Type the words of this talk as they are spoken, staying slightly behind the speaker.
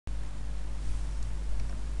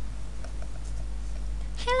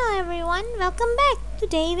Hello everyone, welcome back.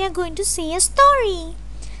 Today we are going to see a story.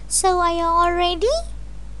 So are you all ready?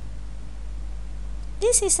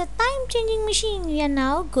 This is a time-changing machine. We are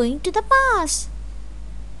now going to the past.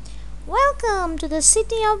 Welcome to the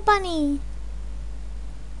city of Bunny.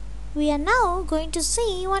 We are now going to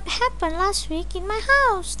see what happened last week in my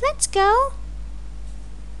house. Let's go.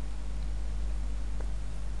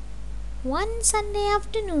 One Sunday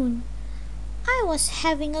afternoon, I was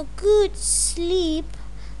having a good sleep.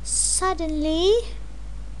 Suddenly,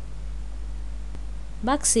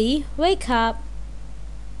 Bugsy, wake up!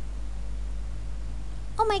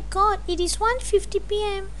 oh my god, it is 1:50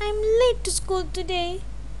 p.m. I'm late to school today.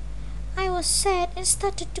 I was sad and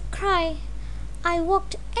started to cry. I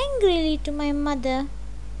walked angrily to my mother.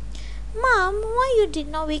 Mom, why you did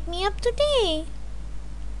not wake me up today?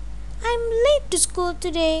 I'm late to school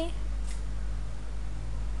today.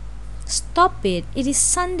 Stop it! It is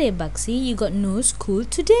Sunday, Bugsy. You got no school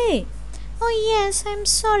today. Oh yes, I'm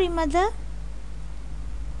sorry, mother.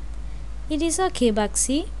 It is okay,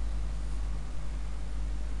 Bugsy.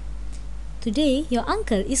 Today, your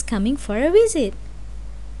uncle is coming for a visit.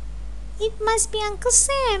 It must be Uncle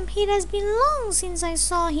Sam. It has been long since I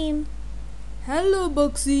saw him. Hello,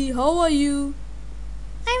 Bugsy. How are you?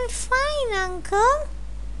 I'm fine, Uncle.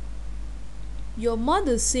 Your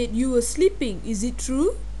mother said you were sleeping. Is it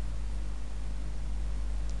true?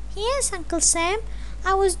 Yes, Uncle Sam.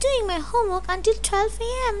 I was doing my homework until 12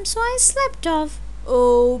 a.m., so I slept off.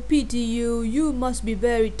 Oh, pity you. You must be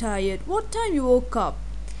very tired. What time you woke up?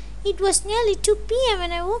 It was nearly 2 p.m.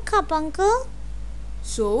 when I woke up, Uncle.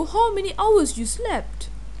 So, how many hours you slept?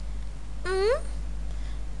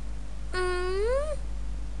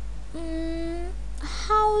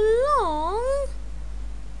 How long?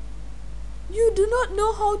 You do not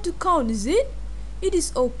know how to count, is it? It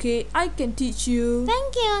is okay. I can teach you.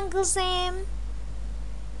 Thank you, Uncle Sam.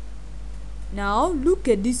 Now, look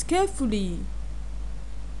at this carefully.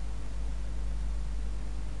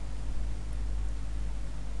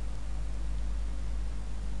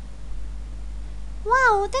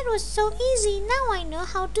 Wow, that was so easy. Now I know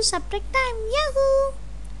how to subtract time. Yahoo!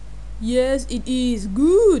 Yes, it is.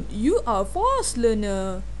 Good. You are a fast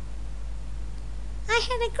learner. I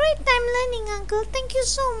had a great time learning, Uncle. Thank you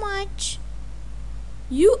so much.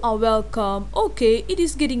 You are welcome. Okay, it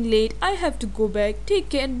is getting late. I have to go back. Take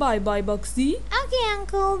care and bye-bye, Bugsy. Okay,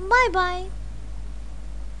 Uncle. Bye-bye.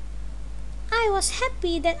 I was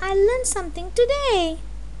happy that I learned something today.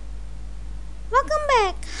 Welcome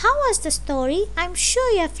back. How was the story? I'm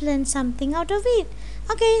sure you have learned something out of it.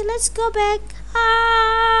 Okay, let's go back.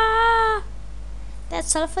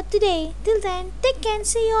 That's all for today. Till then, take care and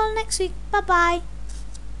see you all next week. Bye-bye.